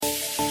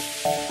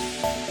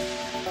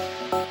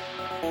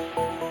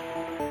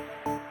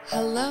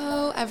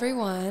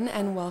everyone,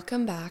 and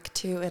welcome back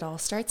to It All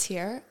Starts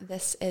Here.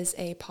 This is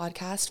a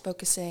podcast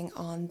focusing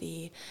on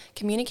the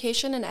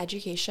communication and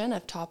education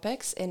of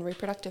topics in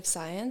reproductive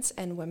science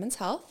and women's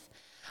health.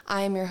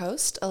 I am your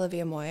host,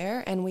 Olivia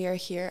Moir, and we are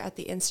here at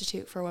the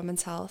Institute for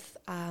Women's Health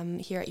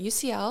here at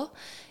UCL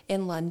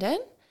in London.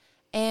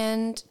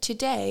 And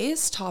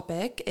today's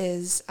topic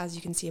is, as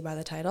you can see by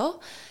the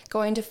title,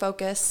 going to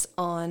focus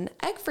on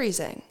egg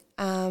freezing,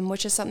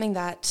 which is something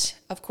that,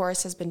 of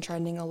course, has been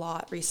trending a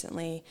lot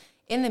recently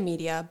in the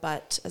media,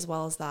 but as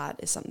well as that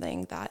is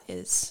something that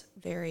is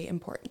very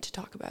important to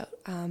talk about.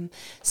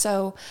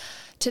 So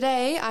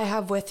today I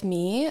have with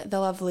me the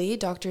lovely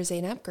Dr.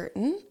 Zeynep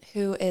Gurtin,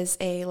 who is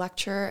a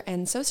lecturer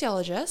and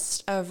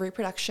sociologist of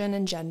reproduction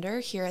and gender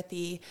here at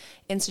the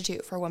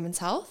Institute for Women's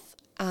Health.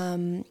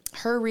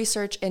 Her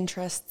research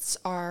interests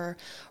are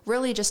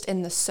really just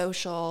in the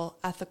social,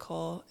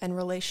 ethical, and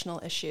relational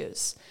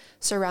issues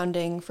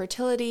surrounding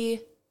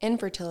fertility,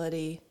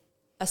 infertility,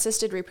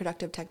 assisted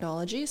reproductive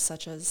technologies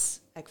such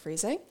as egg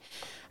freezing,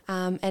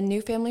 and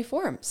new family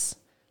forms.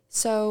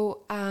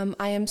 So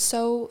I am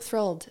so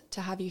thrilled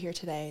to have you here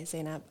today,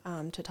 Zeynep,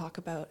 to talk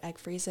about egg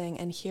freezing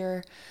and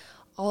hear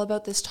all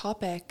about this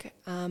topic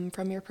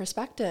from your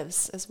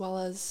perspectives, as well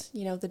as,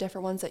 you know, the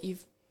different ones that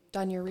you've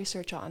done your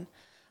research on.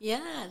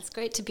 Yeah, it's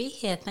great to be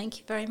here. Thank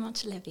you very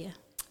much, Olivia.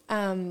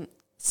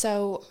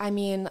 So, I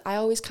mean, I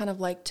always kind of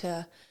like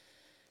to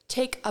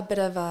take a bit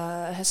of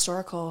a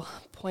historical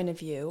point of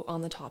view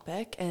on the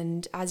topic.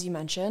 And as you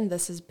mentioned,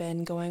 this has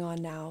been going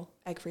on now,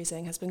 egg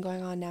freezing has been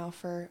going on now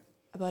for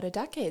about a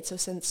decade, so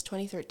since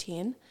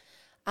 2013.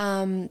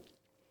 And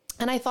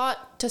I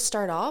thought to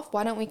start off,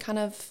 why don't we kind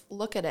of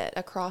look at it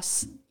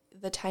across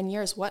the 10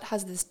 years? What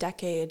has this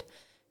decade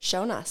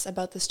shown us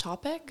about this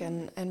topic,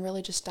 and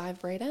really just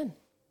dive right in?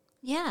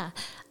 Yeah,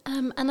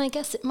 and I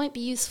guess it might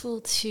be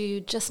useful to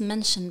just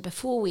mention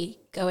before we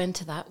go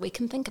into that, we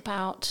can think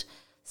about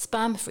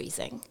sperm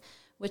freezing,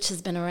 which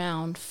has been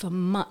around for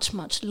much,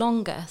 much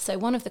longer. So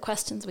one of the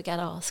questions we get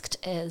asked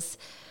is,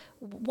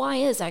 why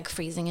is egg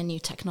freezing a new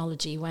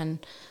technology when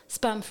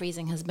sperm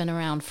freezing has been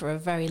around for a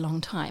very long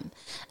time?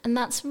 And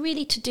that's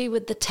really to do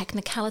with the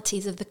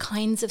technicalities of the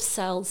kinds of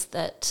cells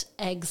that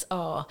eggs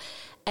are.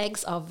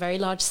 Eggs are very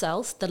large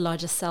cells, the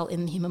largest cell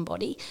in the human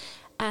body,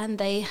 and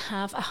they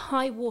have a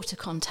high water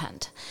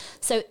content.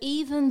 So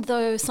even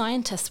though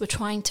scientists were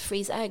trying to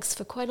freeze eggs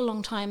for quite a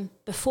long time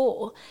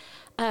before,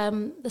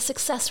 the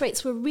success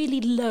rates were really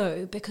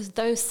low because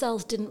those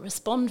cells didn't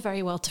respond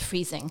very well to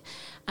freezing.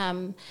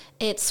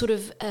 It's sort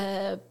of,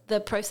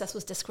 the process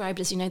was described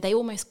as, they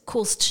almost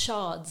caused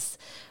shards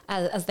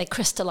as they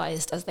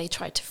crystallized as they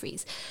tried to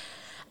freeze.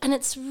 And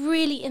it's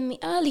really in the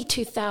early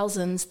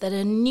 2000s that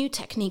a new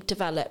technique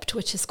developed,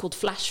 which is called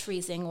flash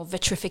freezing or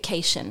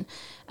vitrification,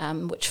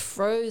 which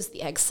froze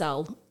the egg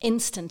cell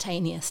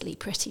instantaneously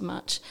pretty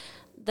much,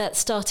 that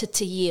started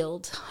to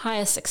yield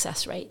higher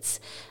success rates.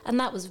 And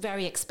that was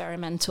very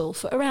experimental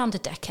for around a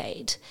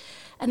decade.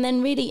 And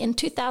then really in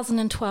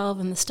 2012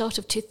 and the start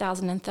of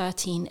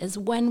 2013 is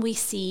when we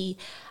see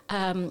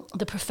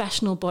the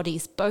professional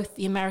bodies, both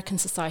the American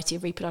Society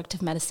of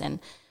Reproductive Medicine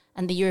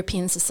and the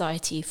European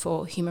Society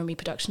for Human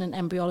Reproduction and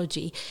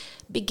Embryology,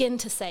 begin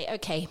to say,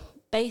 okay,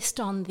 based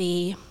on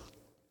the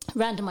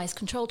randomized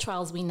control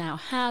trials we now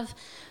have,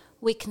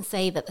 we can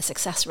say that the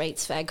success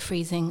rates for egg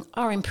freezing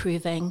are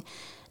improving.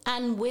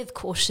 And with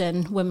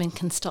caution, women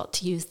can start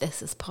to use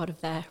this as part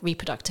of their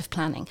reproductive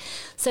planning.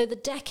 So the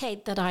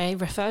decade that I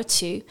refer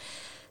to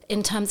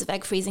in terms of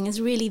egg freezing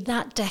is really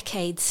that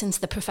decade since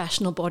the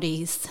professional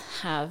bodies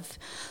have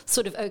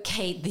sort of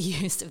okayed the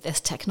use of this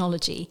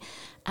technology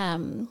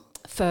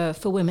for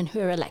women who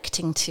are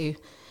electing to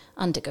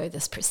undergo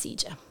this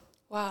procedure.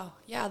 Wow.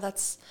 Yeah,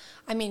 that's,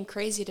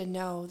 crazy to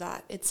know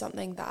that it's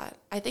something that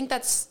I think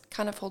that's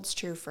kind of holds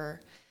true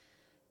for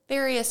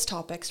various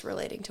topics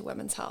relating to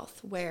women's health,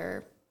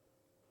 where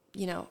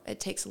it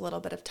takes a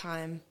little bit of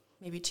time,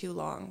 maybe too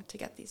long, to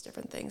get these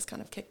different things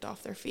kind of kicked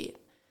off their feet.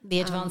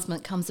 The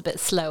advancement comes a bit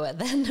slower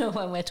than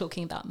when we're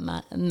talking about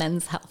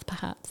men's health,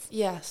 perhaps.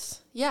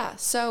 Yes. Yeah.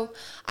 So,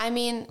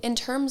 in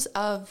terms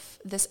of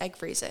this egg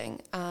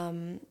freezing,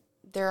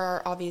 there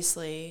are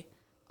obviously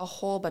a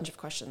whole bunch of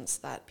questions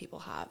that people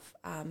have.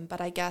 But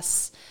I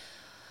guess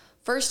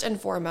first and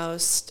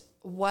foremost,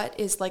 what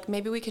is,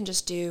 maybe we can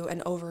just do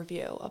an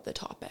overview of the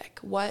topic.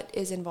 What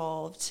is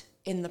involved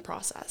in the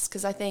process?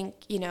 Because I think,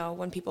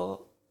 when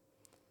people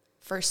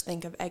first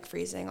think of egg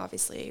freezing,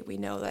 obviously we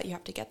know that you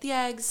have to get the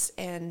eggs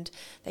and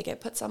they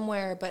get put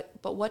somewhere,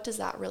 but what does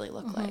that really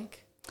look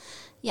like?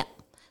 Yeah.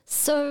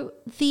 So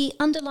the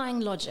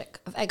underlying logic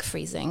of egg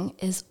freezing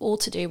is all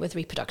to do with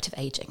reproductive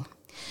aging.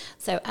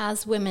 So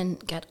as women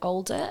get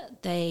older,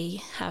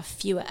 they have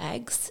fewer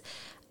eggs,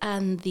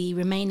 and the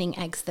remaining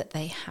eggs that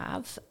they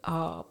have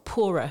are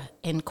poorer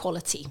in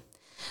quality.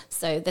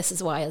 So this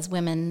is why as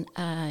women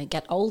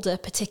get older,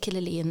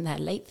 particularly in their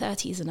late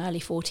 30s and early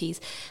 40s,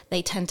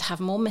 they tend to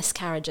have more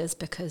miscarriages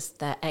because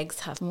their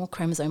eggs have more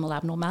chromosomal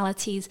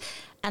abnormalities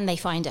and they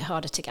find it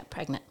harder to get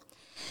pregnant.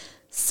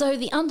 So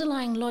the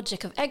underlying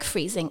logic of egg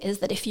freezing is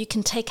that if you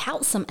can take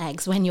out some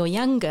eggs when you're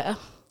younger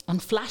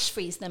and flash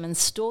freeze them and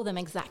store them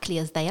exactly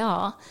as they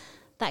are,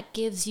 that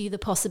gives you the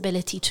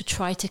possibility to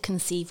try to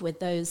conceive with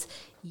those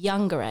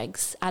younger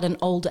eggs at an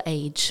older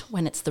age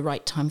when it's the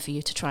right time for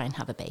you to try and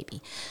have a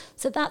baby.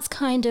 So that's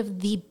kind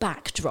of the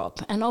backdrop.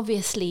 And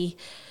obviously,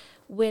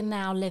 we're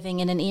now living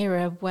in an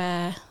era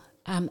where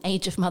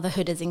age of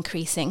motherhood is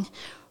increasing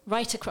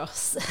right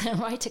across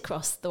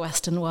the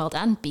Western world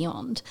and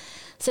beyond.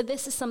 So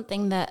this is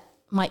something that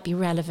might be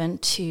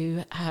relevant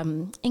to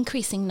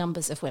increasing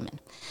numbers of women.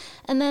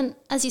 And then,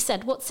 as you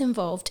said, what's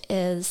involved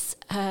is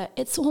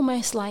it's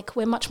almost like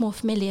we're much more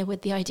familiar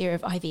with the idea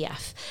of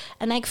IVF.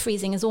 And egg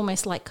freezing is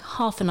almost like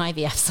half an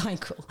IVF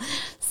cycle.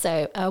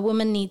 So a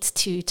woman needs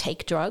to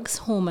take drugs,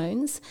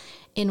 hormones,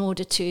 in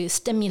order to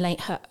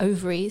stimulate her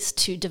ovaries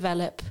to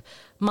develop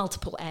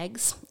multiple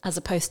eggs, as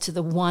opposed to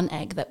the one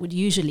egg that would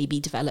usually be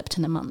developed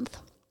in a month.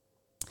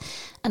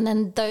 And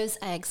then those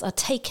eggs are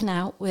taken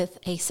out with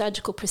a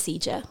surgical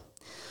procedure,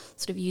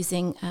 sort of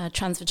using a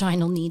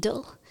transvaginal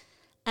needle.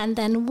 And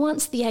then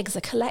once the eggs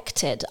are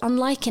collected,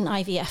 unlike in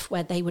IVF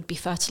where they would be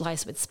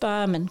fertilized with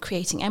sperm and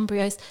creating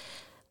embryos,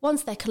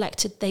 once they're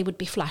collected, they would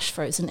be flash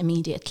frozen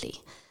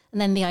immediately. And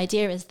then the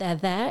idea is they're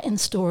there in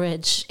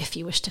storage if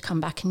you wish to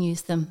come back and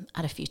use them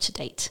at a future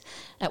date,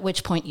 at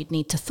which point you'd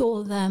need to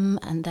thaw them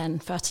and then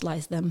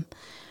fertilize them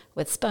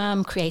with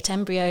sperm, create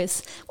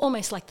embryos,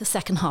 almost like the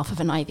second half of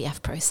an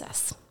IVF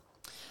process.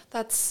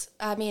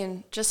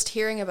 Just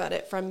hearing about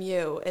it from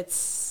you,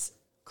 it's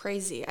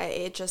crazy.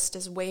 It just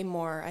is way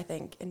more, I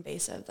think,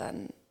 invasive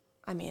than,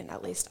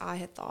 at least I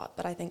had thought,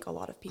 but I think a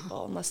lot of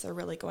people, unless they're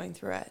really going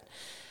through it,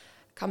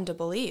 come to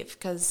believe,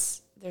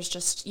 because there's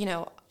just,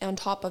 on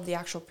top of the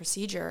actual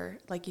procedure,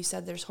 like you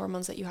said, there's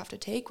hormones that you have to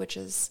take, which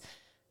is,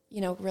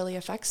 really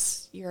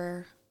affects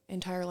your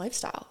entire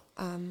lifestyle.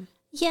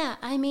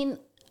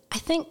 I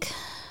think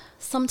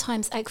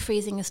sometimes egg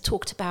freezing is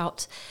talked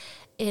about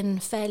in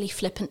fairly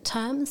flippant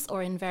terms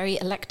or in very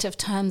elective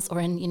terms or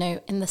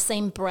in the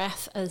same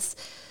breath as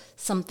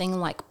something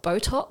like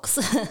Botox.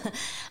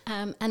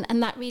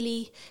 and that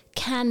really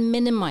can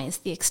minimize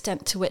the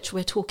extent to which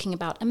we're talking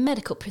about a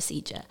medical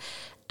procedure.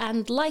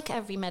 And like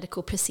every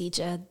medical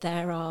procedure,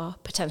 there are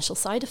potential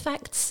side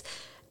effects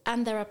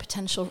and there are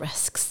potential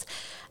risks.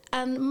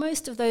 And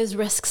most of those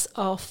risks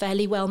are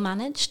fairly well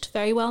managed,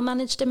 very well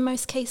managed in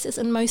most cases,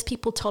 and most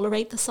people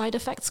tolerate the side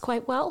effects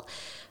quite well.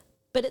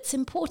 But it's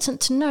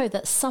important to know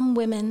that some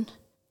women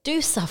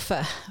do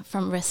suffer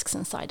from risks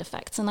and side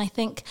effects. And I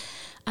think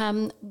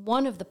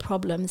one of the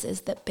problems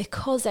is that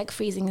because egg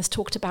freezing is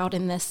talked about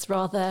in this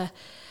rather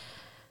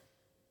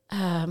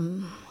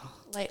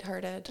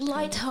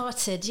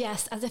lighthearted,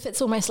 yes, as if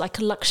it's almost like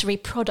a luxury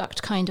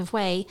product kind of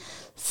way,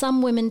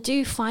 some women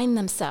do find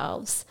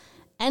themselves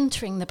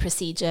entering the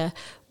procedure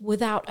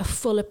without a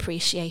full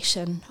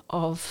appreciation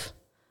of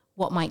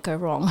what might go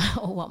wrong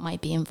or what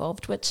might be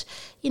involved, which,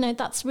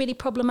 that's really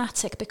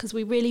problematic because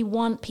we really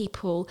want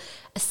people,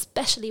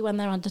 especially when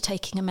they're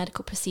undertaking a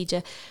medical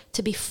procedure,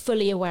 to be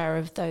fully aware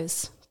of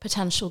those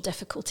potential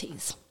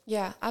difficulties.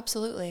 Yeah,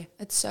 absolutely.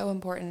 It's so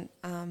important.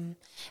 And,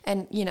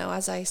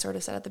 as I sort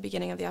of said at the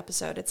beginning of the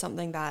episode, it's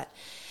something that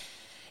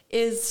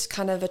is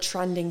kind of a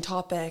trending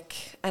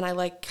topic. And I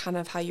like kind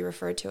of how you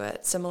referred to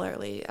it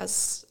similarly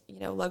as,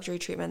 luxury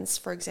treatments,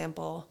 for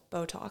example,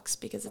 Botox,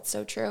 because it's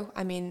so true.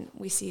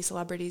 We see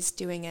celebrities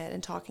doing it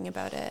and talking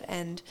about it,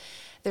 and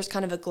there's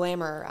kind of a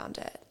glamour around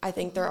it. I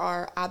think there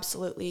are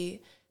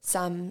absolutely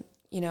some,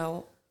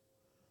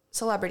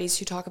 celebrities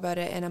who talk about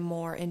it in a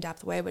more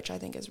in-depth way, which I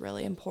think is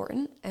really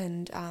important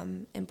and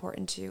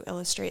important to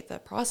illustrate the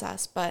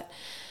process. But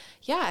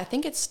yeah, I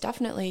think it's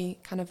definitely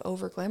kind of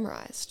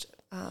over-glamorized.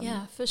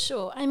 Yeah, for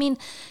sure.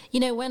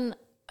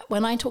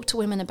 When I talk to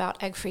women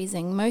about egg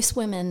freezing, most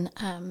women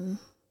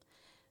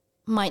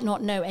might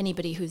not know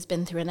anybody who's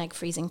been through an egg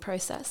freezing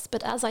process.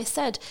 But as I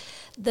said,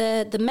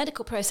 the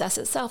medical process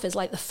itself is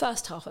like the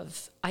first half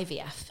of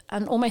IVF,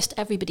 and almost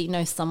everybody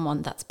knows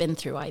someone that's been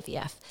through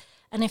IVF.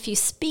 And if you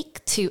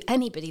speak to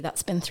anybody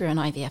that's been through an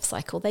IVF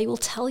cycle, they will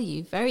tell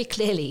you very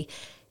clearly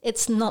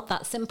it's not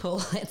that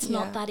simple. It's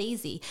not that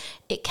easy.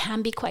 It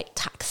can be quite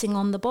taxing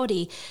on the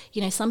body.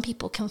 Some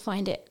people can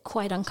find it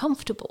quite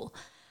uncomfortable.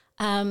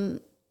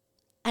 And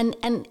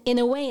in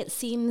a way, it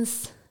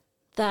seems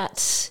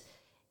that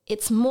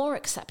it's more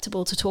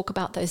acceptable to talk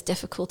about those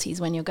difficulties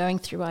when you're going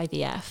through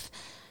IVF,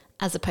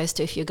 as opposed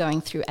to if you're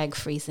going through egg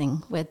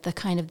freezing, with the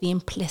kind of the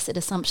implicit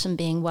assumption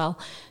being, well,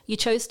 you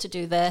chose to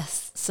do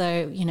this,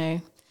 so,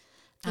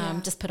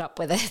 just put up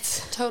with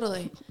it.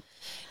 Totally.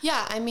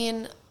 Yeah,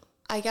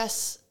 I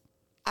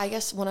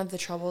guess one of the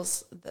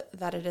troubles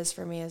that it is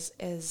for me is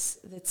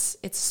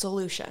it's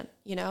solution,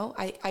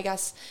 I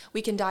guess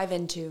we can dive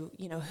into,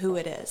 who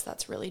it is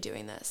that's really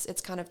doing this.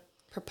 It's kind of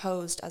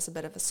proposed as a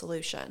bit of a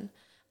solution,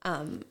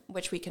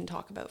 which we can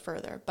talk about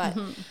further. But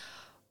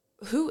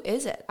who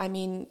is it?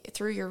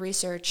 Through your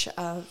research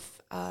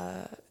of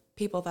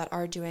people that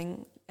are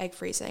doing egg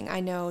freezing, I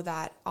know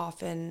that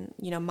often,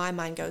 my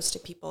mind goes to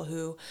people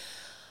who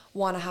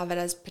want to have it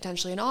as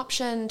potentially an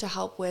option to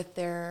help with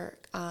their,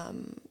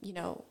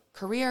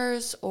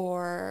 careers,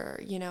 or,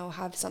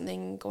 have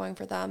something going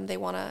for them. They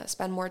want to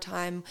spend more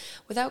time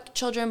without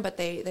children, but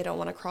they don't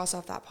want to cross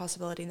off that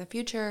possibility in the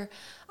future.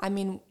 I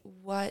mean,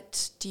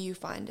 what do you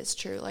find is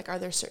true? Like, are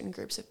there certain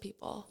groups of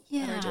people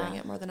that are doing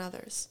it more than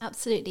others?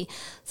 Absolutely.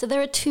 So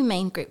there are two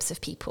main groups of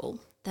people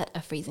that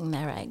are freezing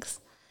their eggs.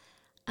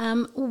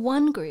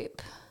 One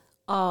group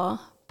are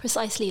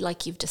precisely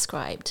like you've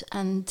described,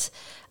 and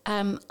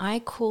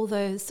I call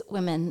those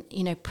women,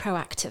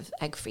 proactive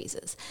egg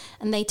freezers.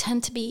 And they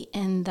tend to be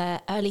in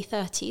their early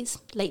 30s,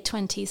 late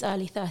 20s,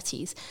 early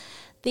 30s.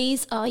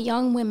 These are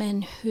young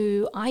women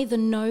who either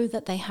know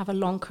that they have a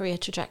long career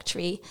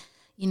trajectory,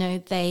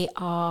 they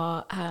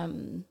are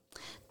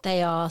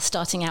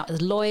starting out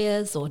as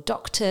lawyers or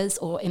doctors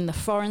or in the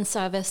foreign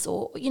service,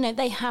 or,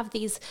 they have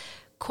these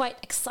quite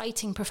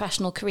exciting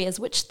professional careers,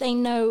 which they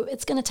know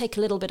it's going to take a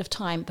little bit of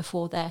time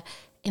before they're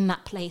in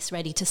that place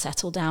ready to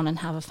settle down and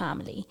have a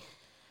family.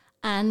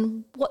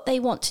 And what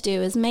they want to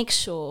do is make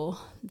sure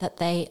that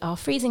they are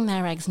freezing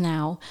their eggs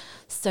now,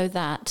 so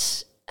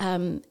that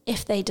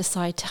if they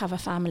decide to have a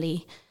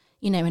family,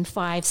 in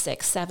 5,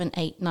 6, 7,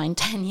 8, 9,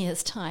 10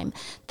 years' time,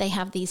 they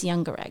have these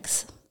younger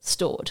eggs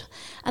stored.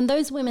 And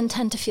those women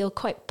tend to feel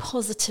quite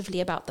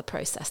positively about the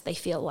process. They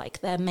feel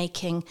like they're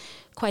making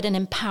quite an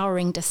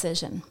empowering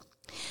decision.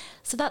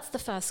 So that's the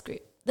first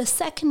group. The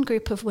second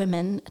group of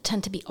women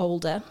tend to be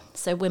older,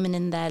 so women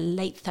in their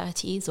late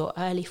 30s or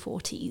early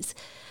 40s.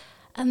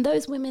 And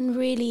those women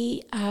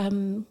really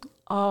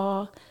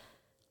are,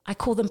 I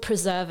call them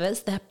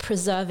preservers. They're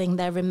preserving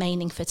their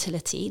remaining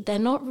fertility. They're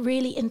not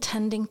really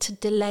intending to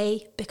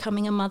delay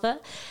becoming a mother.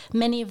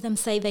 Many of them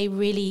say they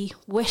really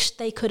wished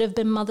they could have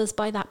been mothers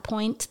by that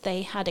point.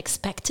 They had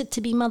expected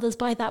to be mothers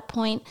by that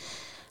point.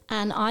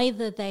 And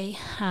either they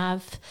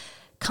have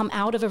come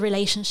out of a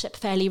relationship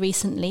fairly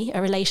recently,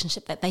 a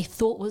relationship that they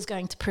thought was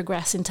going to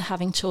progress into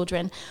having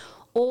children,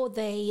 or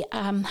they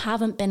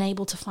haven't been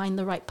able to find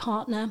the right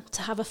partner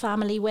to have a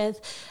family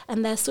with,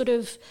 and they're sort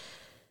of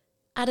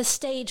at a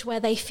stage where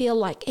they feel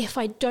like, if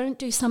I don't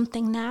do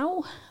something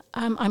now,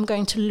 I'm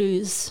going to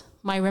lose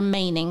my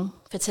remaining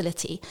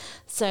fertility.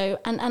 So,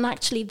 and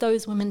actually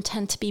those women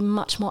tend to be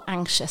much more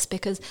anxious,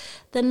 because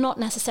they're not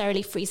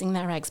necessarily freezing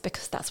their eggs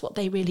because that's what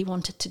they really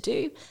wanted to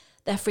do.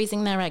 They're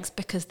freezing their eggs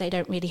because they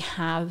don't really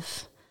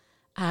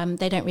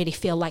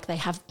feel like they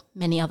have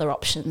many other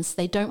options.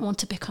 They don't want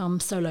to become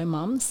solo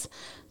mums.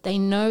 They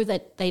know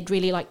that they'd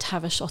really like to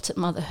have a shot at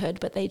motherhood,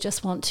 but they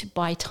just want to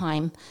buy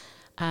time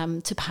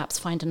to perhaps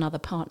find another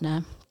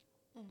partner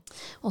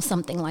or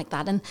something like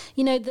that. And,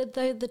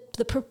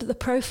 the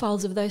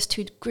profiles of those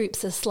two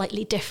groups are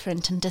slightly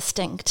different and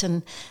distinct,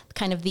 and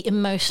kind of the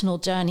emotional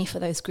journey for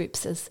those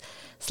groups is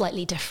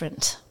slightly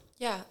different.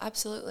 Yeah,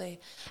 absolutely.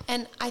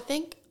 And I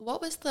think, what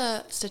was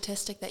the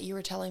statistic that you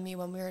were telling me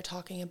when we were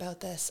talking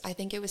about this? I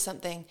think it was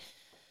something.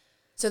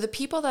 So the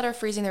people that are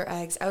freezing their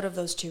eggs out of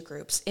those two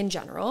groups in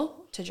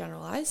general, to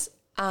generalize,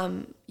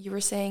 you were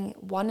saying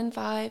 1 in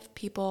 5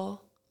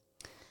 people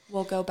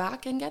will go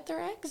back and get their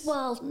eggs?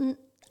 Well,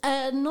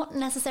 not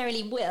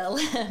necessarily will,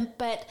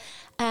 but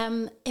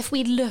if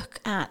we look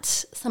at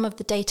some of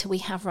the data we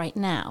have right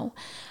now,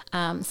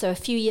 so a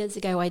few years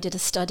ago I did a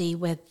study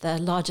with the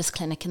largest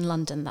clinic in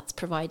London that's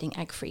providing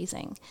egg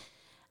freezing.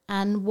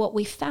 And what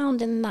we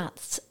found in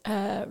that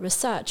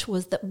research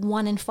was that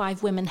 1 in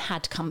 5 women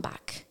had come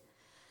back.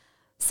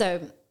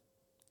 So,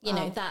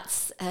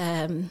 that's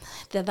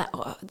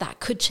that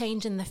could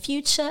change in the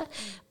future.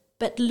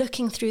 But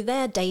looking through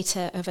their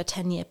data over a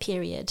 10-year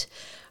period,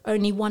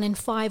 only 1 in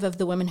 5 of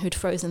the women who'd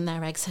frozen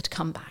their eggs had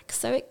come back.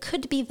 So it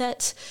could be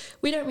that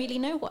we don't really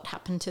know what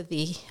happened to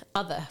the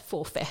other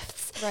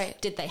 4/5. Right.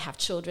 Did they have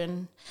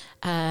children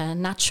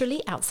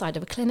naturally outside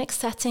of a clinic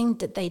setting?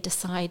 Did they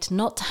decide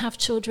not to have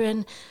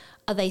children?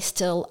 Are they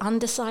still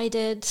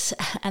undecided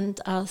and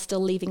are still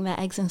leaving their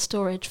eggs in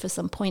storage for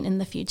some point in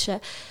the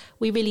future?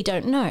 We really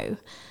don't know.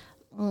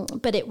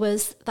 But it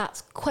was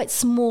that quite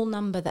small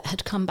number that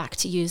had come back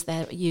to use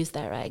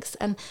their eggs.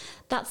 And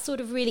that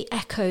sort of really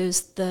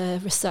echoes the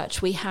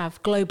research we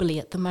have globally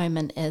at the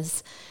moment.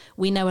 Is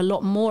we know a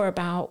lot more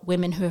about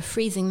women who are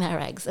freezing their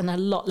eggs and a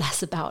lot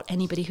less about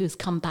anybody who's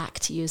come back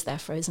to use their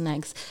frozen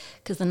eggs,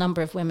 because the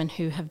number of women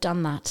who have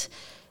done that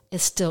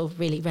is still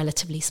really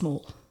relatively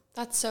small.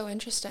 That's so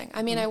interesting.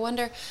 I mean, I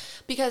wonder,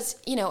 because,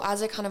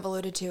 as I kind of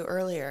alluded to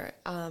earlier,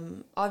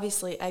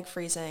 obviously egg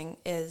freezing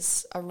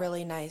is a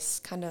really nice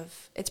kind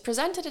of, it's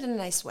presented in a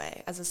nice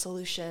way as a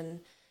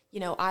solution.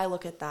 I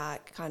look at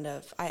that kind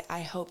of,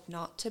 I hope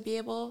not to be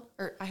able,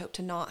 or I hope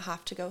to not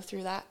have to go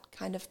through that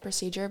kind of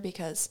procedure,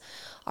 because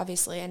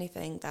obviously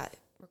anything that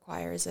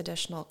requires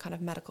additional kind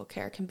of medical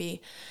care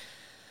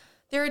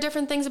there are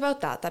different things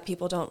about that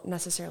people don't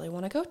necessarily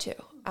want to go to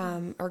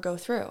or go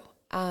through.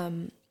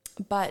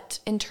 But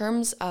in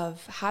terms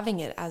of having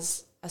it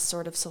as a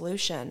sort of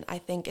solution, I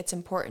think it's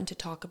important to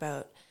talk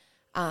about,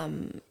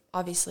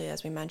 obviously,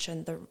 as we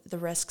mentioned, the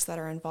risks that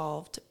are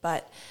involved,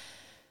 but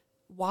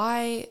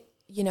why,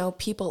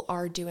 people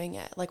are doing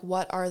it? Like,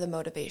 what are the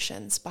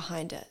motivations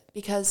behind it?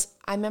 Because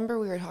I remember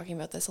we were talking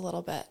about this a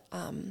little bit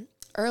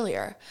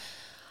earlier.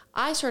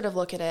 I sort of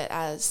look at it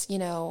as,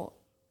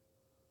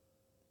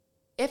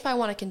 if I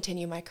want to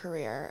continue my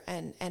career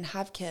and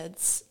have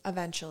kids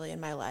eventually in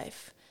my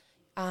life,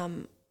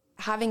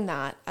 having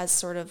that as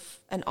sort of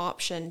an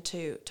option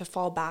to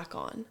fall back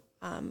on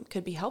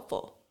could be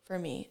helpful for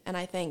me. And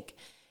I think,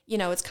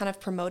 it's kind of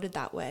promoted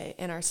that way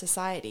in our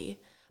society.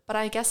 But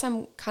I guess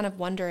I'm kind of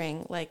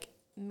wondering, like,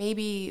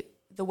 maybe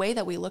the way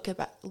that we look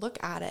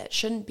at it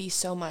shouldn't be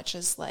so much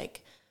as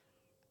like,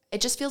 it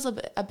just feels a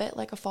bit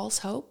like a false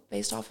hope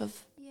based off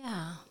of.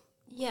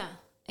 Yeah,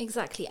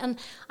 exactly. And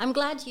I'm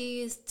glad you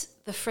used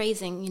the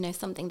phrasing,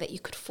 something that you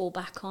could fall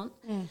back on.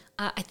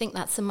 I think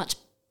that's a much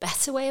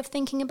better way of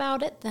thinking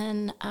about it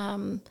than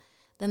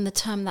the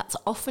term that's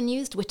often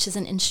used, which is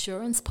an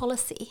insurance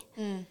policy.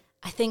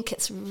 I think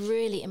it's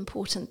really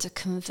important to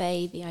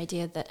convey the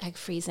idea that egg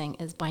freezing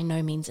is by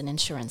no means an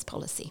insurance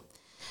policy.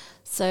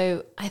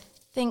 So I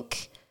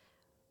think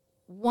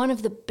one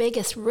of the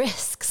biggest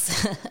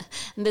risks,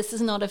 and this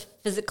is not a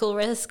physical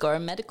risk or a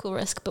medical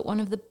risk, but one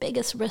of the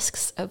biggest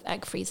risks of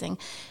egg freezing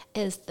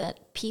is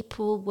that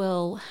people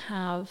will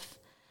have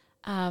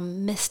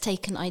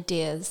mistaken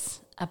ideas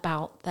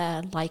about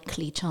their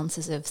likely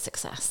chances of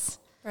success.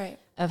 Right.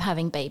 Of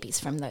having babies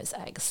from those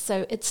eggs.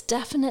 So it's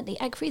definitely,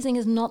 egg freezing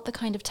is not the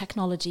kind of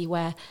technology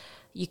where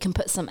you can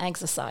put some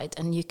eggs aside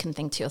and you can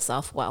think to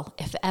yourself, well,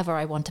 if ever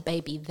I want a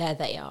baby, there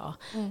they are.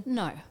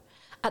 No.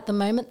 At the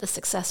moment, the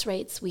success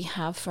rates we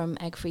have from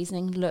egg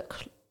freezing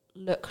look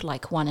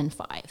like 1 in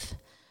 5.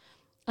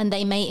 And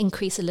they may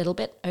increase a little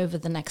bit over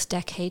the next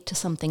decade to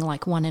something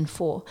like 1 in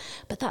 4.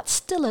 But that's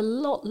still a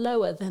lot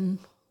lower than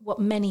what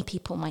many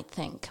people might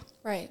think.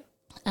 Right.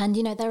 And,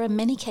 there are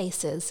many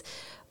cases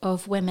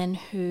of women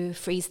who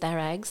freeze their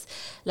eggs.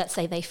 Let's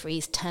say they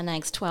freeze 10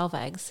 eggs, 12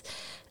 eggs,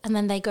 and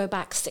then they go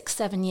back 6,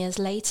 7 years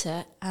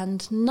later,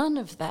 and none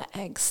of their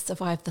eggs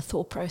survive the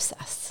thaw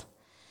process.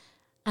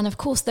 And of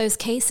course, those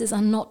cases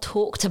are not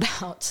talked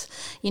about.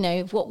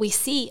 What we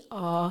see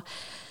are,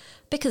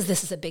 because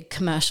this is a big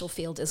commercial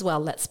field as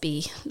well, let's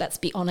be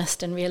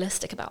honest and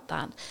realistic about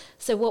that.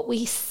 So what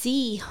we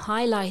see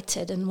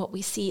highlighted and what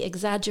we see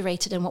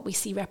exaggerated and what we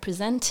see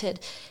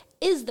represented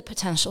is the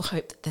potential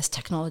hope that this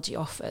technology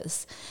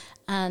offers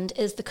and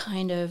is the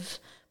kind of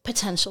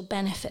potential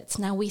benefits.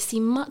 Now, we see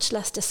much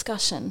less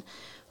discussion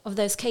of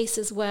those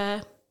cases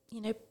where,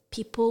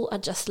 people are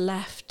just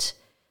left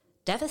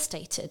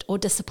devastated or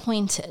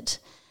disappointed.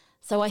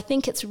 So I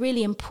think it's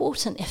really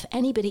important, if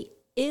anybody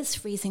is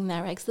freezing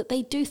their eggs, that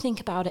they do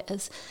think about it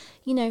as,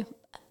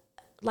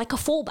 like a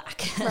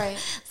fallback, right?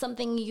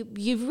 Something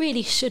you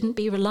really shouldn't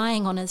be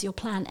relying on as your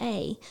plan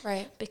A,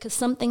 right? Because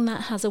something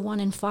that has a 1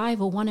 in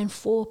 5 or 1 in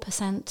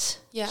 4%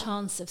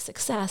 chance of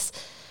success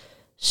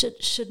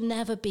should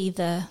never be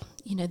the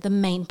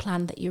main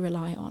plan that you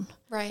rely on.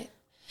 Right.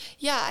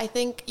 Yeah, I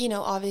think,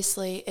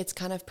 obviously it's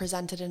kind of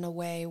presented in a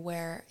way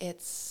where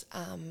it's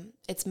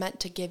meant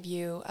to give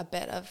you a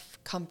bit of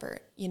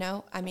comfort,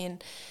 I mean,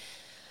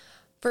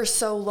 for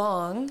so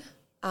long,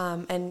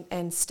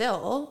 and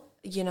still,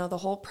 the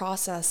whole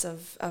process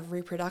of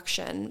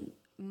reproduction,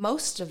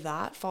 most of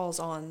that falls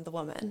on the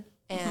woman.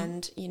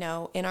 And,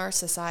 in our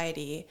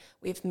society,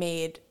 we've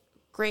made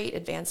great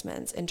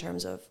advancements in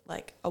terms of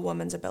like a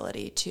woman's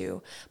ability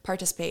to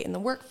participate in the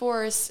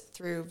workforce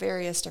through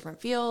various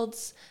different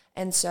fields.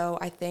 And so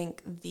I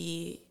think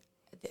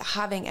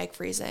having egg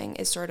freezing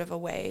is sort of a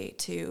way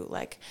to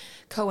like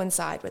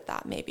coincide with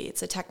that. Maybe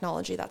it's a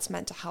technology that's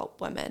meant to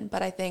help women.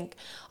 But I think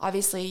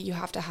obviously you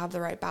have to have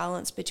the right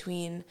balance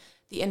between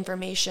the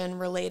information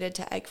related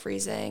to egg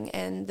freezing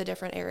and the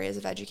different areas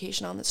of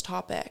education on this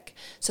topic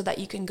so that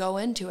you can go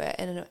into it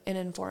in an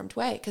informed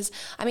way. Because,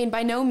 I mean,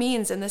 by no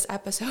means in this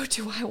episode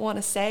do I want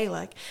to say,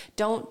 like,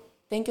 don't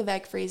think of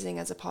egg freezing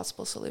as a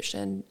possible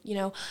solution.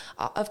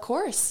 Of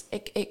course,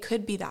 it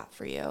could be that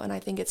for you. And I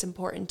think it's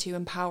important to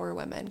empower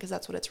women because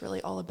that's what it's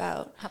really all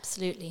about.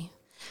 Absolutely.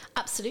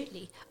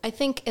 Absolutely. I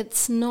think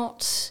it's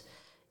not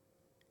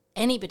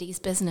anybody's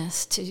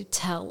business to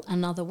tell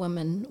another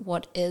woman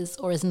what is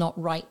or is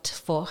not right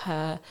for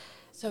her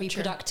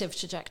reproductive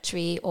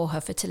trajectory or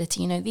her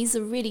fertility. These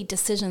are really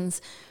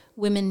decisions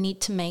women need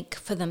to make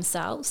for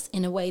themselves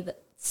in a way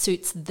that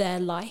suits their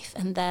life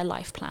and their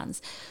life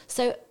plans.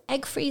 So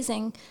egg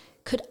freezing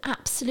could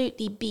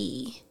absolutely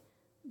be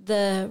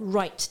the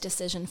right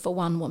decision for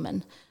one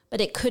woman, but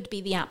it could be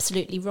the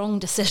absolutely wrong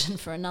decision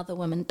for another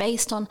woman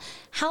based on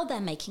how they're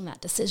making that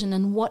decision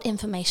and what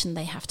information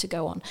they have to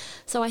go on.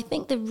 So I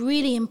think the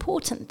really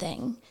important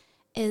thing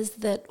is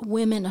that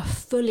women are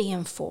fully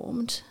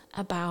informed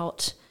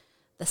about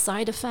the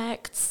side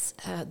effects,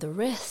 the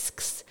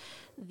risks,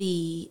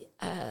 the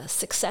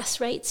success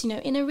rates,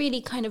 in a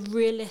really kind of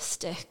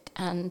realistic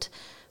and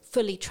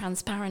fully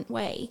transparent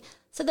way,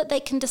 so that they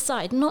can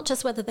decide not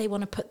just whether they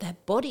want to put their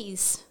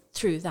bodies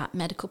through that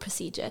medical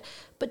procedure,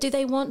 but do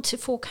they want to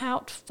fork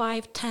out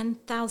 £5,000,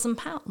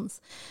 £10,000?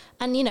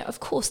 And, of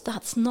course,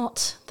 that's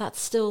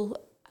still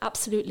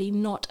absolutely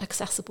not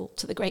accessible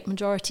to the great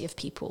majority of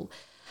people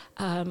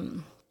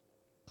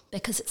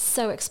because it's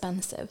so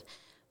expensive.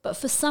 But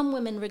for some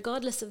women,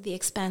 regardless of the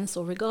expense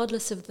or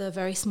regardless of the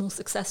very small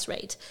success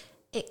rate,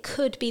 it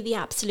could be the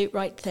absolute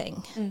right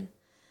thing.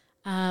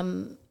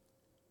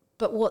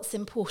 But what's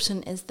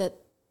important is that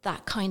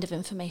that kind of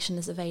information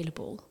is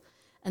available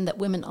and that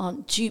women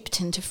aren't duped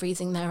into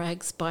freezing their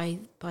eggs by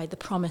the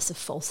promise of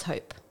false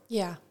hope.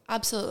 Yeah,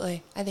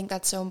 absolutely. I think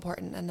that's so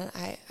important, and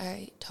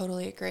I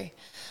totally agree.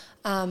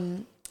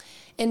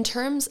 In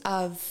terms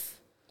of,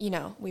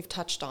 we've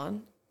touched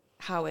on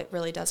how it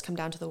really does come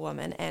down to the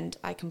woman, and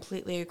I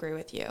completely agree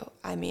with you.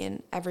 I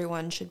mean,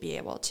 everyone should be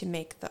able to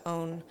make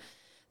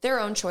their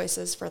own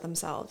choices for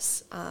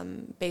themselves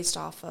based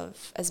off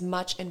of as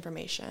much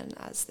information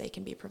as they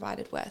can be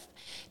provided with.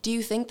 Do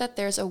you think that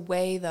there's a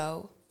way,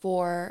 though,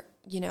 for,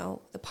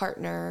 the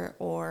partner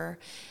or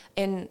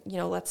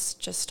let's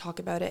just talk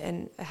about it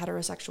in a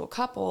heterosexual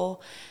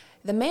couple,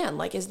 the man,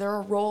 like, is there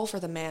a role for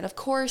the man? Of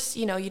course,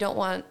 you don't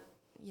want,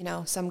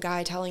 some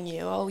guy telling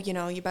you, oh,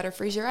 you better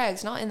freeze your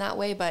eggs, not in that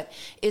way, but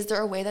is there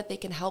a way that they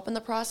can help in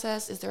the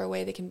process? Is there a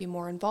way they can be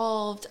more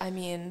involved? I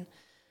mean...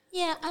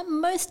 Yeah,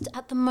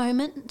 at the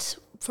moment,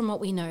 from what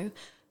we know,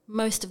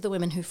 most of the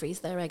women who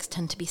freeze their eggs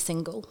tend to be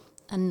single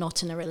and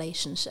not in a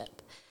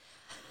relationship.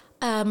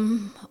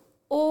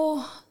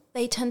 Or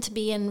they tend to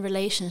be in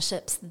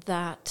relationships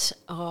that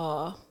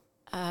are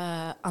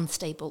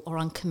unstable or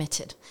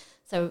uncommitted.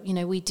 So,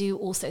 we do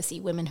also see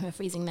women who are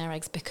freezing their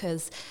eggs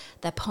because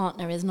their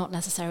partner is not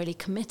necessarily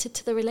committed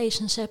to the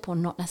relationship or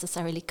not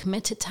necessarily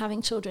committed to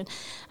having children.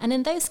 And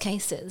in those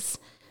cases,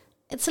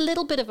 it's a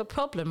little bit of a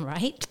problem,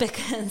 right?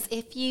 Because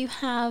if you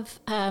have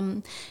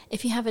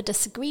a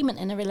disagreement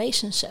in a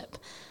relationship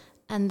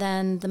and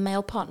then the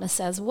male partner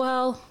says,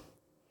 well,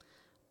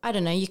 I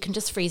don't know, you can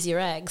just freeze your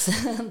eggs.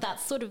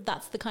 That's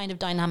the kind of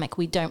dynamic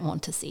we don't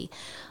want to see.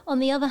 On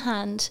the other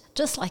hand,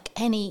 just like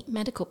any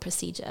medical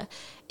procedure,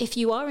 if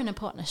you are in a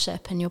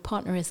partnership and your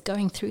partner is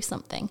going through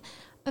something,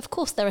 of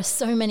course, there are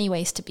so many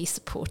ways to be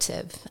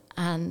supportive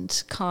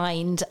and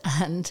kind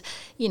and,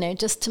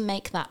 just to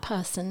make that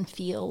person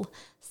feel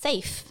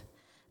safe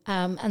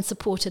and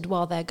supported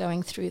while they're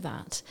going through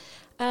that.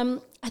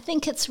 I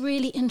think it's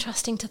really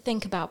interesting to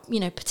think about,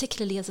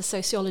 particularly as a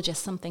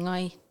sociologist, something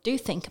I do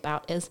think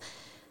about is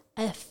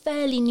a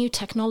fairly new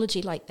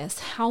technology like this,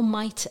 how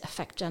might it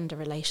affect gender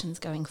relations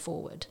going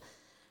forward?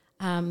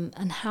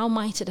 And how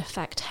might it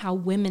affect how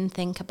women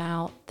think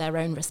about their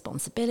own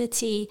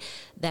responsibility,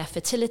 their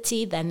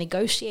fertility, their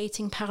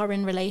negotiating power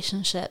in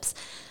relationships?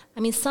 I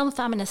mean, some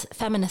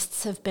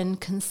feminists have been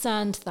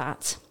concerned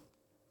that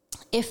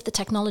if the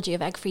technology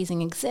of egg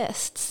freezing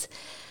exists,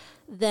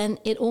 then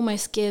it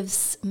almost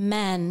gives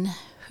men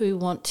who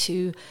want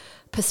to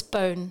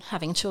postpone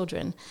having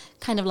children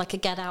kind of like a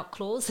get out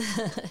clause,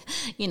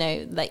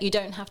 that you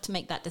don't have to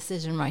make that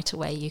decision right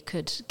away. You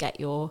could get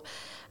your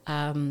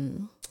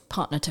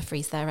partner to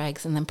freeze their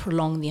eggs and then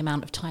prolong the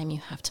amount of time you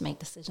have to make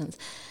decisions.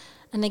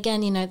 And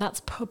again,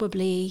 that's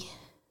probably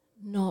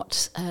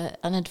not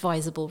an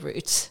advisable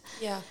route.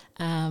 Yeah.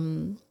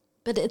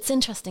 But it's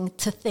interesting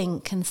to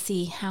think and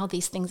see how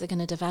these things are going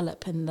to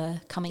develop in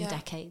the coming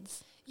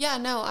decades. Yeah,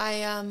 no,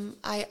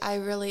 I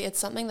really, it's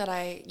something that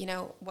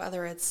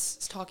whether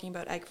it's talking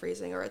about egg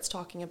freezing or it's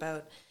talking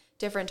about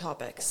different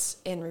topics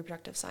in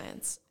reproductive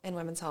science and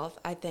women's health,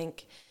 I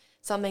think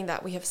something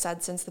that we have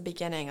said since the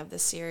beginning of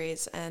this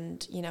series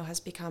and,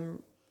 has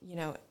become,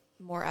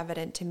 more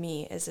evident to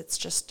me is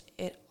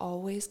it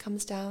always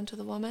comes down to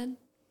the woman,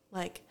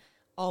 like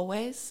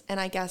always. And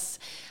I guess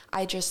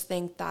I just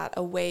think that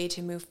a way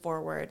to move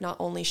forward, not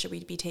only should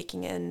we be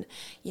taking in,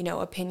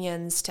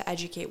 opinions to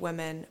educate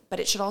women, but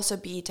it should also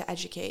be to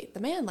educate the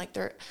man,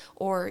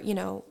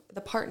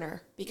 the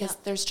partner, because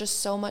there's just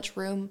so much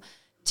room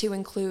to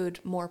include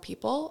more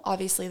people.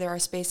 Obviously, there are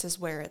spaces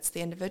where it's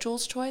the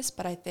individual's choice,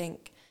 but I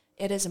think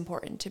it is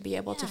important to be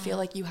able to feel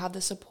like you have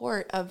the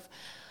support of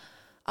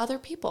other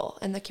people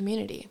in the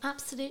community.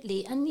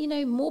 Absolutely. And,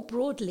 more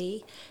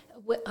broadly,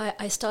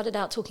 I started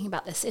out talking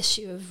about this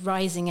issue of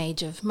rising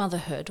age of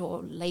motherhood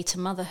or later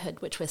motherhood,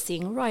 which we're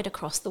seeing right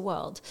across the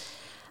world.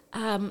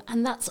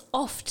 And that's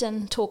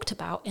often talked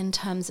about in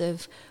terms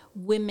of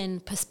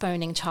women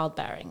postponing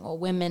childbearing or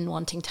women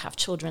wanting to have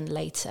children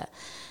later.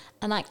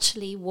 And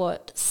actually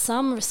what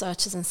some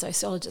researchers and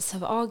sociologists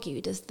have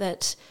argued is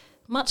that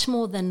much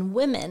more than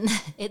women,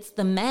 it's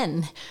the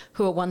men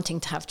who are wanting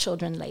to have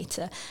children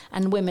later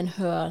and women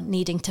who are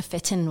needing to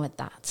fit in with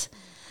that.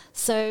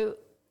 So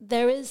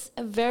there is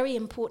a very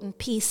important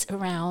piece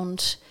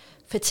around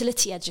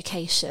fertility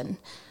education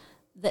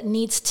that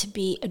needs to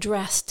be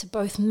addressed to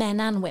both men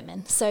and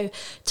women. So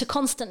to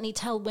constantly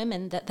tell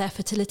women that their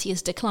fertility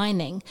is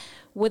declining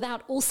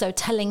without also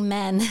telling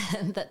men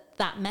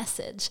that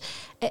message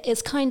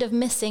is kind of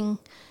missing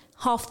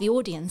half the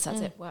audience, as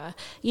it were.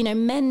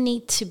 Men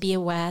need to be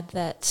aware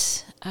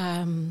that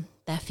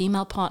their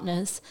female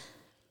partners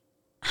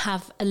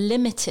have a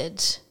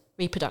limited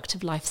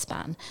reproductive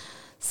lifespan.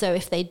 So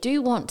if they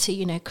do want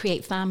to,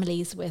 create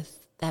families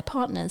with their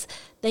partners,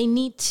 they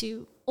need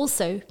to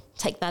also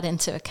take that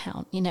into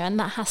account, and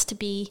that has to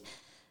be,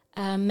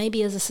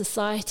 maybe as a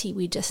society,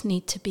 we just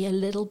need to be a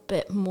little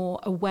bit more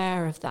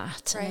aware of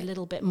that and a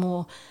little bit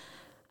more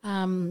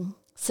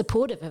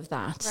supportive of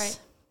that. Right.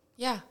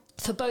 Yeah.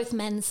 For both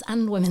men's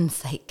and women's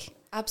sake.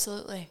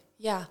 Absolutely.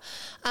 Yeah.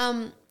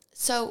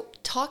 So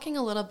talking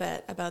a little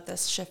bit about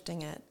this,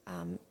 shifting it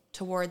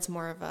towards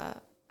more of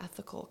a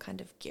ethical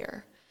kind of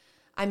gear.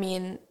 I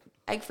mean,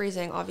 egg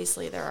freezing,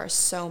 obviously, there are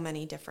so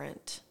many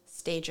different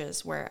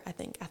stages where I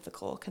think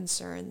ethical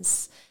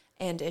concerns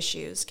and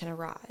issues can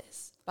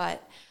arise.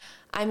 But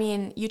I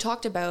mean, you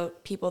talked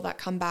about people that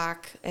come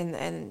back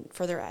and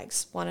for their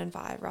eggs, 1 in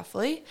 5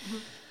 roughly. Mm-hmm.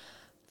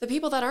 The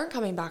people that aren't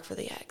coming back for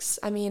the eggs,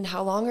 I mean,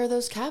 how long are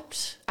those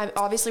kept?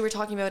 Obviously, we're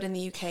talking about in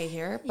the UK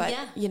here, but,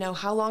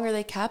 how long are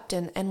they kept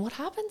and what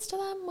happens to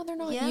them when they're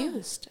not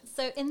used?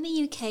 So in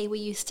the UK, we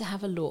used to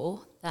have a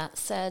law that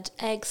said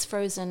eggs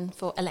frozen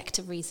for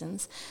elective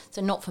reasons,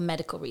 so not for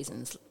medical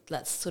reasons.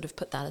 Let's sort of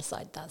put that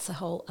aside. That's a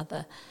whole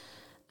other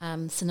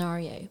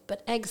scenario.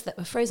 But eggs that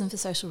were frozen for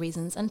social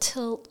reasons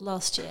until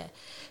last year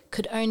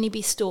could only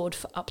be stored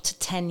for up to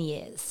 10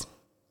 years.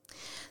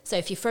 So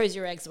if you froze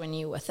your eggs when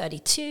you were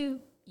 32,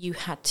 you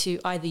had to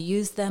either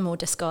use them or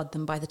discard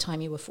them by the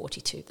time you were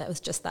 42. That was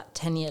just that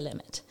 10-year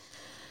limit.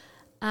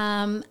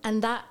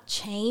 And that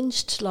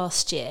changed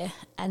last year,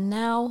 and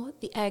now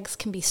the eggs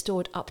can be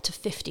stored up to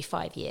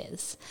 55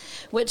 years,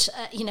 which,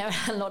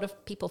 a lot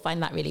of people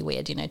find that really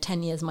weird.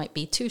 10 years might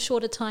be too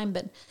short a time,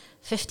 but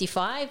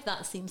 55,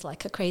 that seems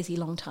like a crazy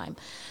long time.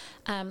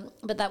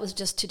 But that was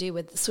just to do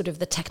with sort of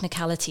the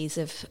technicalities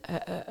of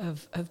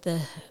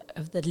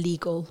the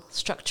legal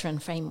structure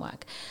and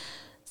framework.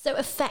 So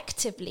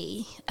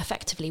effectively,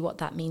 what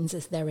that means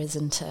is there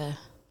isn't a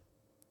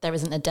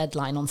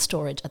deadline on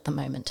storage at the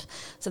moment.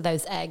 So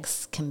those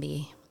eggs can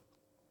be,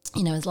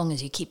 as long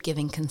as you keep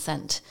giving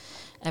consent,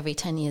 every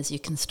 10 years you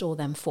can store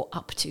them for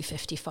up to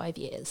 55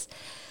 years.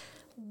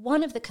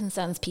 One of the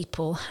concerns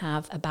people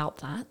have about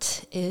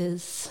that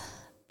is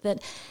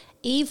that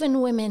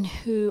even women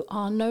who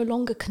are no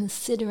longer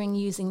considering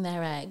using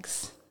their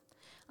eggs,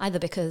 either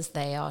because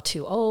they are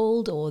too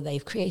old or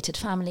they've created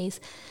families,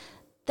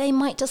 they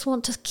might just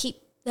want to keep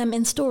them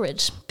in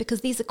storage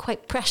because these are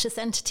quite precious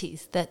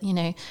entities that,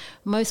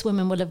 most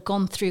women will have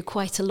gone through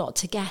quite a lot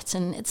to get.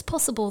 And it's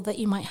possible that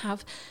you might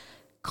have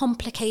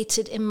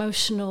complicated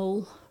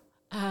emotional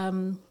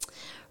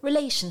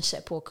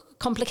relationship or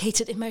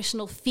complicated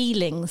emotional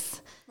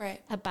feelings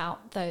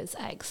about those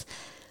eggs.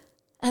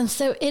 And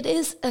so it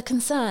is a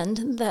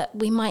concern that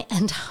we might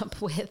end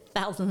up with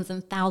thousands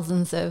and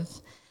thousands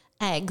of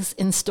eggs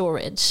in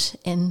storage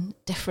in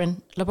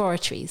different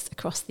laboratories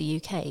across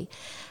the UK.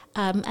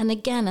 And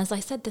again, as I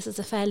said, this is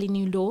a fairly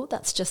new law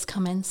that's just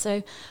come in.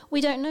 So we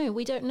don't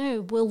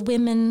know. Will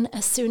women,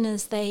 as soon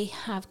as they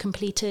have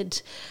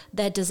completed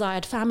their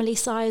desired family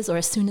size, or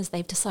as soon as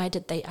they've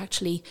decided they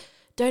actually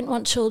don't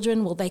want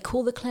children, will they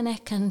call the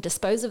clinic and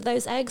dispose of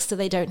those eggs so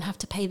they don't have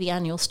to pay the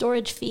annual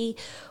storage fee?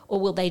 Or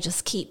will they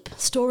just keep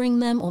storing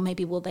them? Or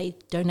maybe will they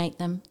donate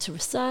them to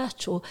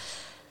research?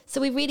 So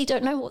we really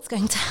don't know what's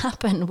going to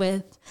happen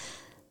with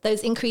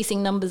those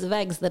increasing numbers of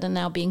eggs that are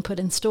now being put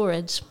in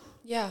storage.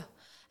 Yeah.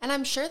 And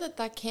I'm sure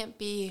that can't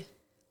be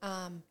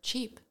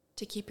cheap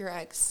to keep your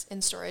eggs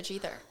in storage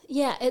either.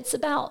 Yeah, it's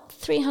about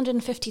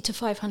 £350 to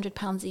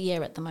 £500 a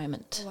year at the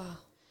moment. Wow.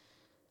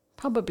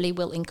 Probably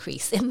will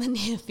increase in the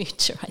near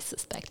future, I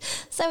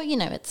suspect. So,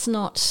 it's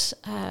not,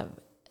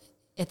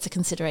 it's a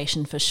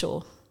consideration for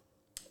sure.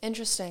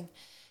 Interesting.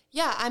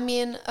 Yeah, I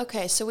mean,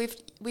 okay, so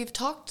we've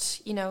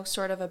talked,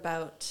 sort of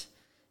about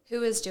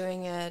who is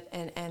doing it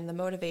and the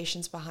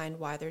motivations behind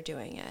why they're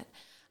doing it.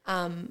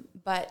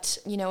 But,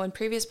 in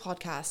previous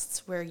podcasts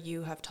where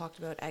you have talked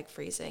about egg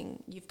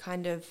freezing, you've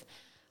kind of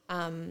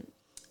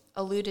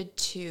alluded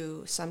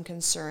to some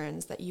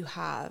concerns that you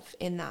have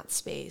in that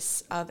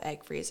space of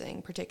egg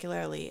freezing,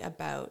 particularly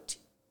about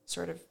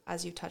sort of,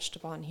 as you touched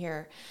upon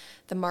here,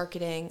 the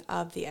marketing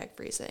of the egg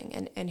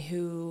freezing and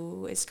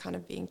who is kind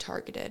of being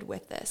targeted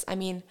with this. I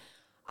mean,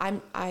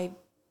 I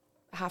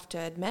have to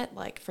admit,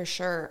 like, for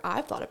sure,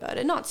 I've thought about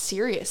it, not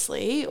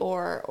seriously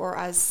or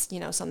as,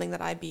 something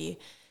that I'd be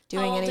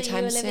doing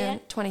anytime soon.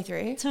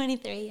 23.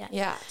 23, yeah.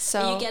 Yeah.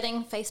 So are you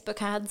getting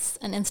Facebook ads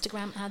and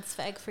Instagram ads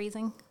for egg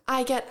freezing?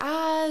 I get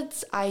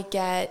ads. I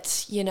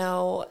get,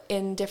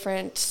 in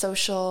different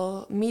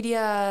social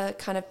media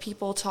kind of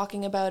people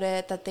talking about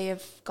it, that they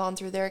have gone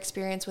through their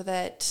experience with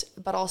it,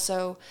 but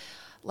also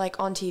like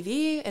on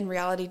TV and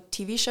reality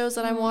TV shows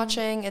that I'm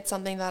watching. It's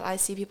something that I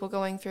see people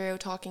going through,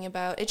 talking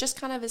about. It just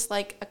kind of is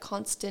like a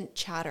constant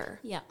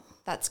chatter. Yeah.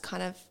 That's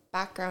kind of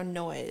background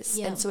noise.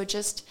 Yeah. And so it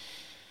just,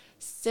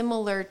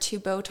 similar to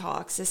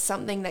Botox, is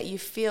something that you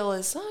feel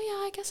is, oh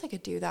yeah, I guess I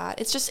could do that.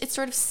 It's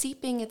sort of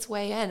seeping its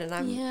way in. And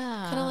I'm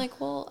kind of like,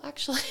 well,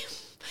 actually,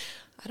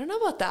 I don't know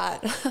about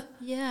that.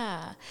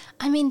 Yeah.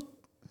 I mean,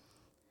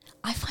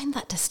 I find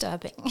that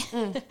disturbing.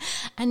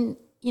 And,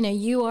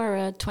 you are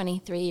a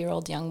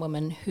 23-year-old young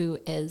woman who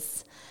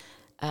is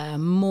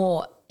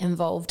more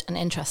involved and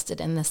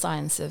interested in the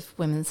science of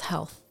women's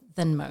health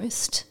than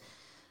most.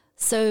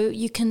 So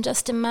you can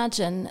just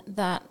imagine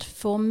that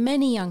for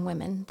many young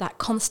women, that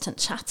constant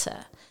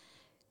chatter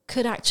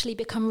could actually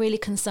become really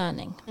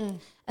concerning,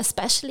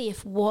 especially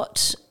if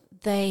what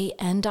they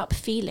end up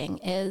feeling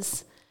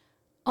is,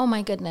 oh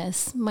my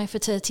goodness, my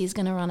fertility is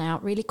going to run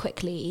out really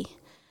quickly.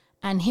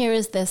 And here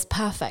is this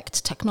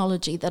perfect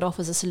technology that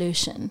offers a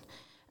solution.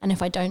 And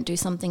if I don't do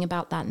something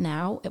about that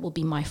now, it will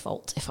be my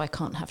fault if I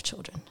can't have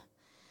children.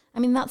 I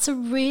mean, that's a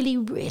really,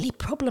 really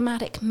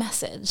problematic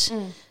message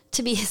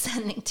to be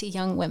sending to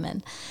young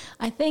women.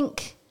 I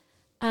think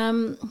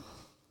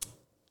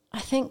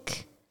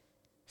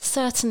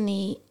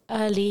certainly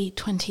early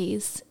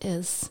 20s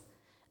is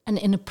an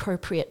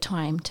inappropriate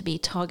time to be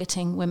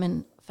targeting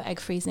women for egg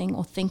freezing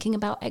or thinking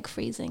about egg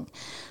freezing.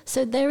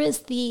 So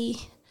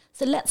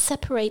let's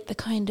separate the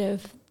kind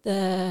of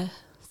the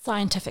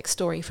scientific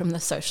story from the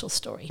social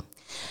story.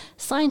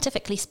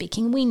 Scientifically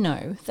speaking, we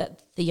know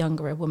that the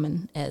younger a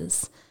woman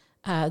is,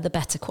 the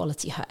better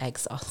quality her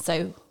eggs are.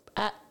 So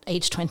at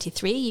age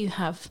 23, you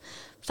have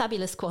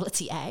fabulous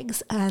quality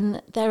eggs,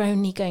 and they're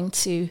only going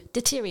to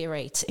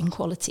deteriorate in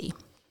quality.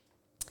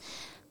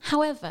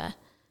 However,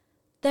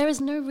 there is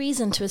no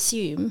reason to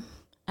assume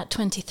at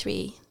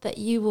 23 that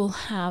you will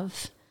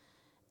have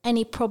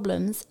any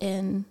problems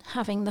in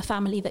having the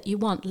family that you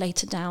want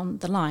later down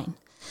the line.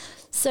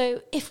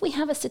 So if we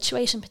have a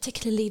situation,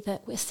 particularly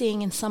that we're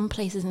seeing in some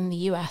places in the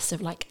US,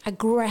 of like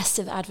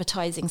aggressive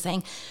advertising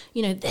saying,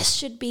 you know, this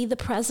should be the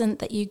present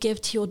that you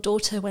give to your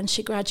daughter when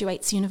she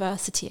graduates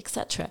university,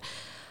 etc.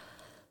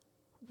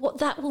 What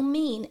that will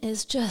mean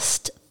is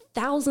just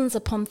thousands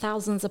upon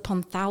thousands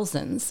upon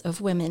thousands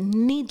of women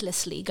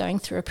needlessly going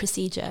through a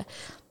procedure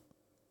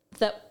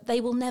that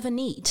they will never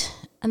need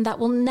and that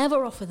will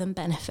never offer them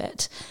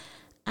benefit,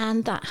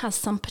 and that has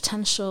some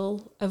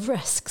potential of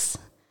risks.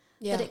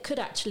 Yeah. That it could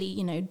actually,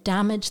 you know,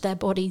 damage their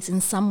bodies in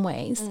some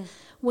ways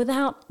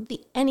without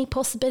any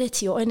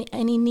possibility or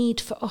any need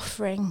for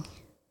offering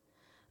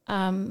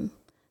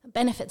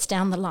benefits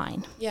down the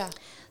line. Yeah.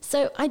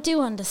 So I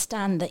do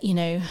understand that, you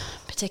know,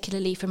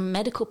 particularly from a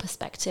medical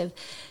perspective,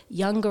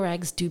 younger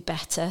eggs do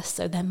better.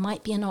 So there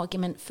might be an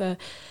argument for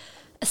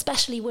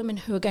especially women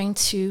who are going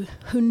to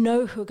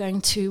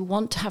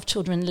want to have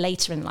children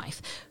later in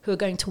life, who are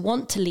going to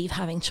want to leave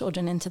having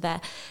children into their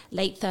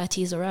late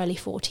 30s or early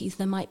 40s.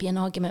 There might be an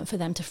argument for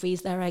them to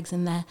freeze their eggs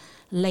in their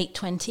late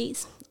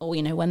 20s or,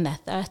 you know, when they're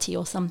 30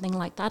 or something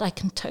like that. I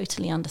can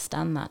totally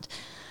understand that.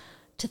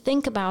 To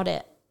think about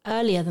it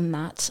earlier than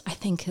that, I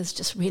think, is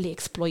just really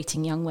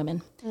exploiting young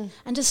women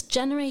and just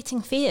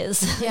generating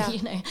fears,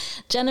 you know,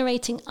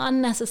 generating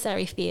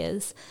unnecessary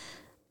fears.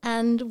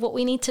 And what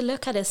we need to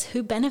look at is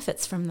who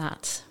benefits from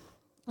that.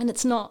 And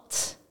it's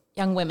not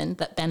young women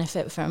that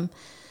benefit from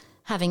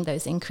having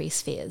those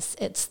increased fears.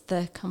 It's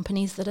the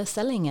companies that are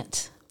selling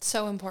it.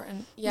 So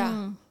important.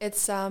 Yeah.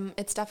 It's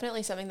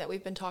definitely something that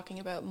we've been talking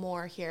about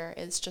more here,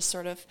 is just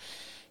sort of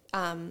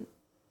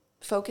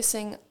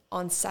focusing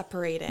on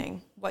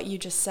separating what you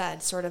just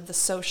said, sort of the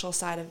social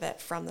side of it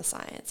from the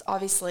science.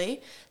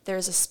 Obviously,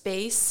 there's a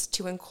space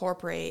to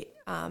incorporate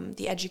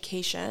the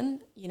education,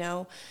 you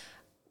know,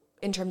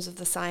 in terms of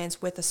the science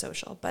with the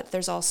social, but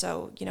there's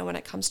also, you know, when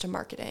it comes to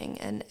marketing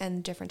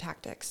and different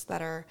tactics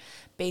that are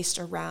based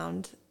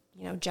around,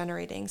 you know,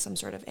 generating some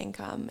sort of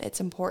income,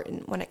 it's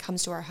important when it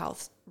comes to our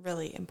health,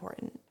 really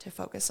important to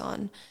focus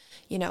on,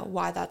 you know,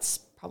 why that's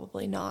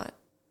probably not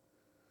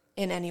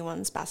in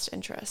anyone's best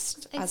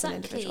interest as an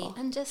individual.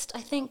 And just,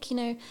 I think, you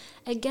know,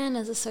 again,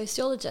 as a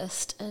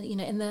sociologist, you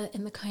know,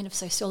 in the kind of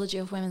sociology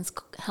of women's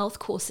health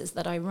courses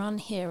that I run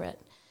here at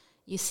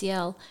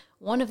UCL,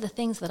 one of the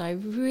things that I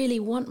really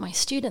want my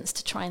students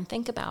to try and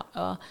think about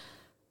are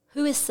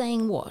who is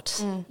saying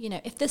what. You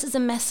know, if this is a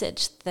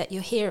message that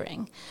you're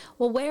hearing,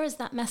 well, where is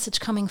that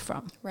message coming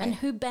from? Right. And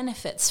who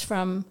benefits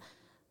from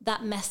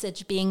that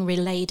message being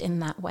relayed in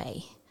that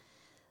way?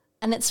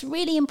 And it's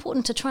really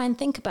important to try and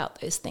think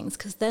about those things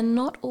because they're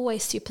not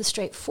always super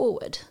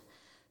straightforward.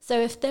 So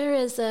if there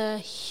is a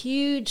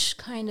huge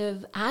kind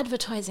of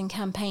advertising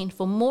campaign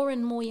for more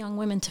and more young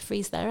women to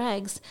freeze their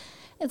eggs,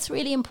 it's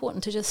really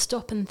important to just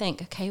stop and think,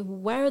 okay,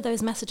 where are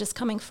those messages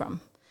coming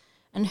from?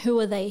 And who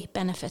are they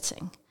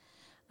benefiting?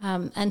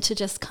 And to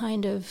just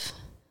kind of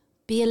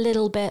be a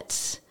little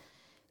bit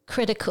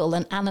critical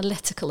and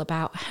analytical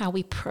about how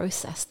we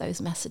process those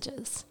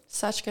messages.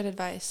 Such good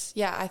advice.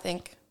 Yeah, I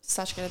think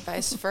such good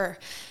advice for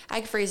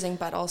egg freezing,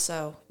 but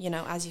also, you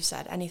know, as you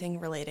said, anything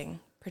relating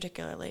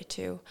particularly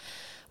to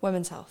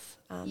women's health.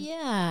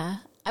 Yeah,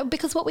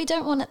 because what we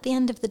don't want at the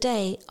end of the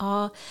day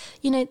are,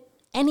 you know,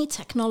 any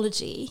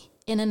technology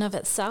in and of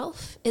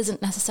itself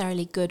isn't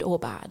necessarily good or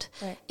bad.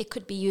 Right. It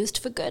could be used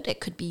for good, it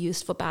could be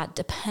used for bad,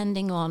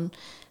 depending on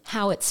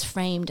how it's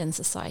framed in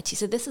society.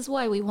 So this is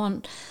why we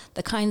want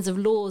the kinds of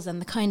laws and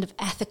the kind of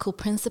ethical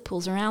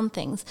principles around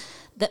things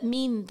that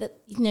mean that,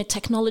 you know,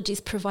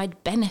 technologies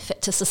provide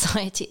benefit to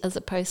society as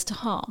opposed to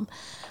harm.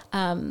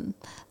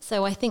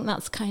 So I think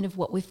that's kind of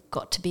what we've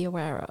got to be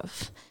aware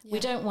of. Yeah. We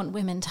don't want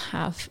women to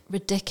have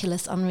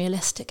ridiculous,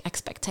 unrealistic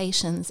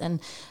expectations and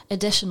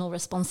additional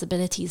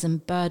responsibilities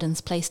and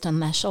burdens placed on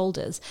their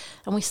shoulders.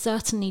 And we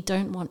certainly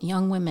don't want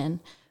young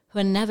women who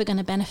are never going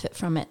to benefit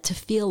from it to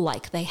feel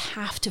like they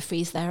have to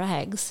freeze their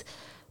eggs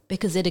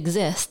because it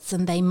exists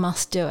and they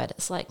must do it.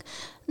 It's like,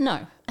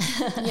 no,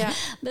 yeah.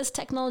 This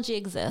technology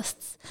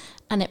exists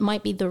and it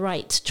might be the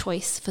right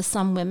choice for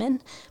some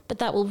women, but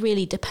that will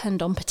really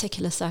depend on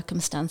particular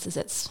circumstances.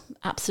 It's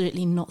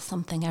absolutely not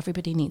something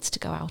everybody needs to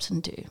go out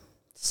and do.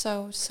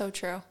 So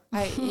true.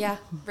 Yeah,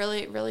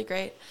 really, really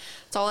great.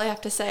 That's all I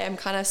have to say. I'm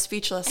kind of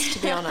speechless,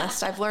 to be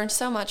honest. I've learned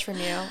so much from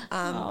you.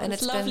 And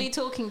it's lovely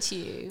talking to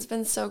you. It's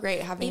been so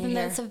great having you here.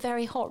 Even though it's a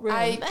very hot room.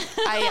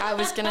 I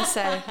was going to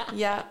say,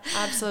 yeah,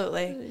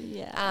 absolutely.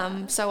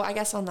 Yeah. So I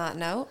guess on that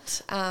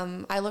note,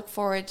 I look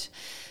forward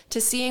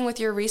to seeing with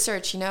your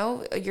research, you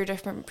know, your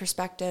different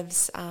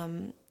perspectives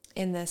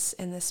in this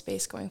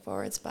space going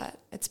forwards. But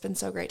it's been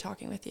so great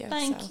talking with you.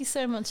 Thank you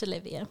so much,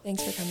 Olivia.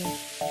 Thanks for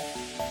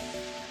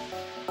coming.